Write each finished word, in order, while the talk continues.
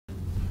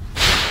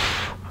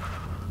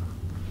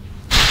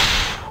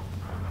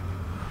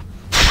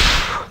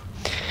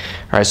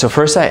All right, so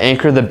first I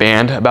anchor the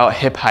band about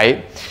hip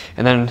height,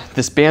 and then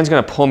this band's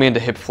gonna pull me into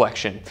hip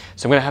flexion.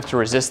 So I'm gonna have to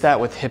resist that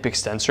with hip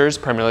extensors,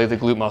 primarily the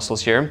glute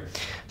muscles here.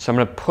 So I'm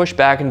gonna push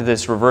back into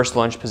this reverse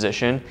lunge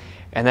position,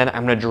 and then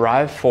I'm gonna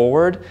drive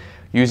forward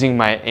using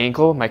my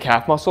ankle, my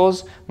calf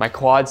muscles, my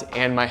quads,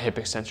 and my hip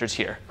extensors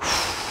here.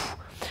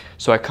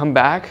 So I come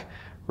back,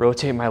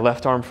 rotate my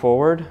left arm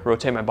forward,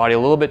 rotate my body a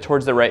little bit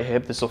towards the right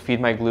hip. This will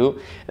feed my glute.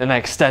 And then I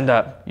extend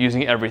up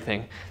using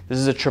everything. This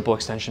is a triple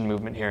extension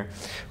movement here.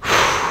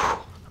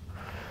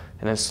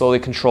 And then slowly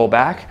control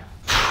back,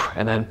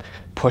 and then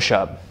push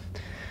up.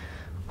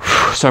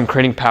 So I'm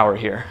creating power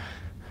here.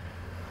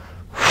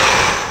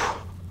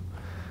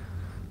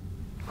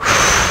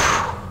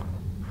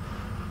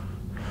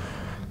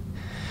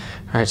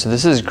 All right, so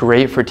this is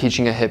great for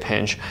teaching a hip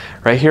hinge.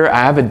 Right here, I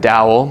have a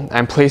dowel.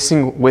 I'm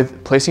placing it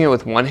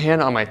with one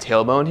hand on my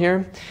tailbone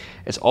here.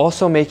 It's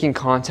also making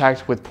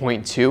contact with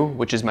point 2,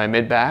 which is my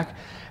mid back.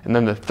 And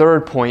then the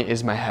third point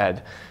is my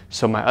head.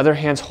 So my other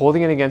hand's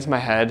holding it against my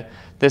head.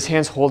 This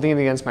hand's holding it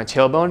against my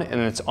tailbone, and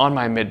it's on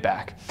my mid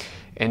back.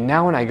 And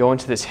now when I go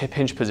into this hip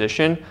hinge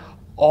position,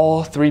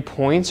 all 3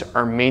 points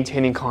are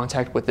maintaining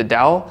contact with the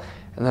dowel,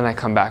 and then I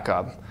come back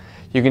up.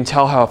 You can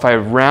tell how if I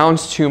round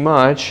too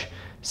much,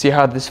 see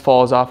how this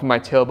falls off of my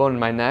tailbone and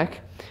my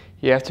neck?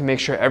 You have to make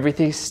sure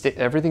everything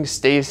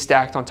stays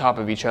stacked on top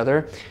of each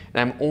other,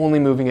 and I'm only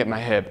moving at my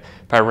hip.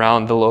 If I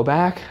round the low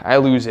back, I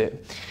lose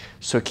it.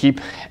 So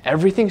keep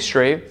everything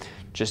straight,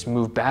 just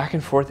move back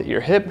and forth at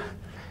your hip,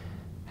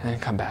 and then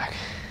come back.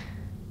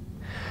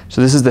 So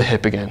this is the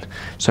hip again.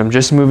 So I'm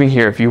just moving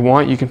here. If you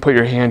want, you can put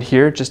your hand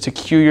here just to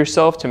cue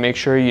yourself to make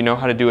sure you know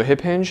how to do a hip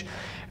hinge,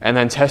 and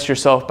then test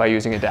yourself by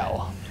using a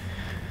dowel.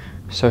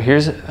 So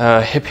here's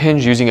a hip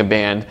hinge using a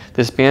band.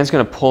 This band's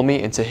gonna pull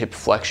me into hip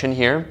flexion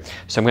here.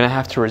 So I'm gonna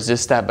have to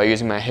resist that by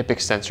using my hip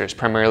extensors,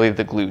 primarily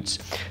the glutes.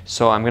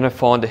 So I'm gonna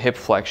fall into hip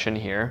flexion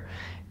here,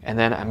 and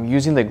then I'm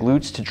using the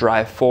glutes to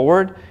drive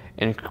forward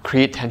and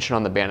create tension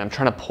on the band. I'm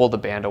trying to pull the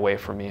band away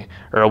from me,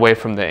 or away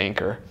from the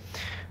anchor.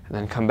 And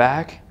then come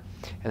back,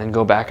 and then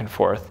go back and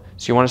forth.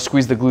 So you wanna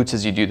squeeze the glutes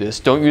as you do this.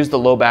 Don't use the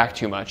low back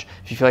too much.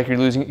 If you feel like you're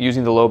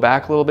using the low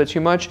back a little bit too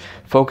much,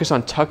 focus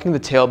on tucking the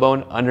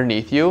tailbone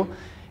underneath you,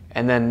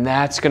 and then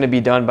that's gonna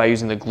be done by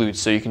using the glutes.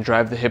 So you can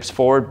drive the hips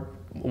forward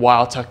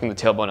while tucking the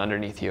tailbone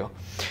underneath you.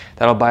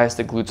 That'll bias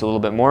the glutes a little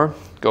bit more.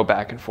 Go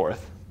back and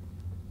forth.